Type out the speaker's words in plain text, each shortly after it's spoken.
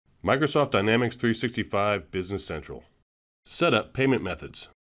Microsoft Dynamics 365 Business Central. Set up payment methods.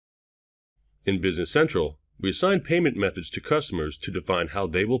 In Business Central, we assign payment methods to customers to define how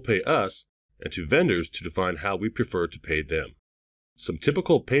they will pay us and to vendors to define how we prefer to pay them. Some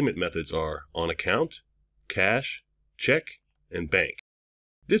typical payment methods are on account, cash, check, and bank.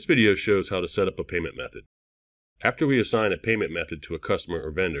 This video shows how to set up a payment method. After we assign a payment method to a customer or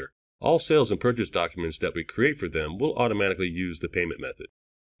vendor, all sales and purchase documents that we create for them will automatically use the payment method.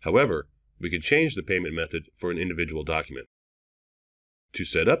 However, we can change the payment method for an individual document. To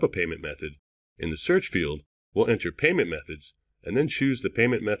set up a payment method, in the search field, we'll enter payment methods and then choose the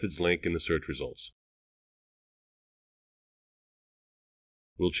payment methods link in the search results.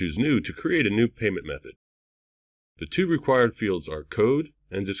 We'll choose New to create a new payment method. The two required fields are code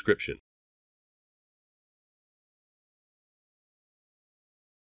and description.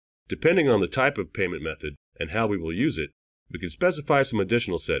 Depending on the type of payment method and how we will use it, we can specify some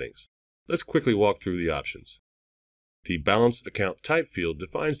additional settings. Let's quickly walk through the options. The Balance Account Type field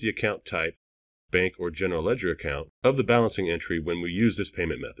defines the account type, bank or general ledger account, of the balancing entry when we use this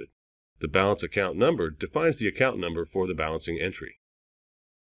payment method. The Balance Account Number defines the account number for the balancing entry.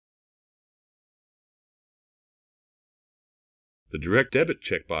 The Direct Debit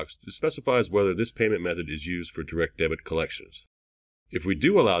checkbox specifies whether this payment method is used for direct debit collections. If we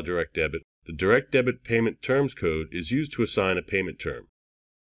do allow direct debit, the Direct Debit Payment Terms code is used to assign a payment term.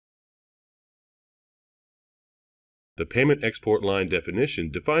 The Payment Export Line definition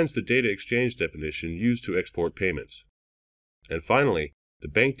defines the data exchange definition used to export payments. And finally, the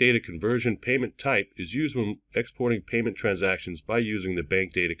Bank Data Conversion payment type is used when exporting payment transactions by using the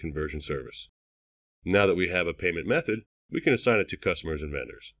Bank Data Conversion service. Now that we have a payment method, we can assign it to customers and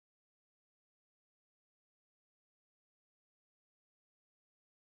vendors.